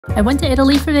I went to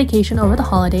Italy for vacation over the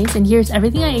holidays, and here's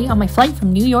everything I ate on my flight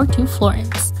from New York to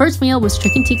Florence. First meal was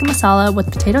chicken tikka masala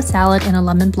with potato salad and a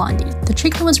lemon blondie. The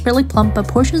chicken was really plump, but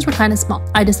portions were kinda small.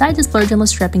 I decided to splurge on the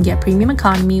strip and get premium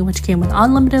economy, which came with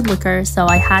unlimited liquor, so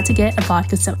I had to get a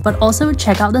vodka soda. But also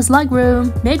check out this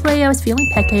legroom. Midway, I was feeling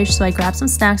peckish, so I grabbed some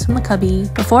snacks from the cubby.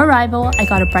 Before arrival, I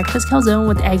got a breakfast calzone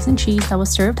with eggs and cheese that was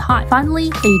served hot.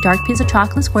 Finally, a dark piece of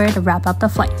chocolate square to wrap up the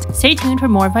flight. Stay tuned for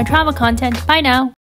more of my travel content. Bye now!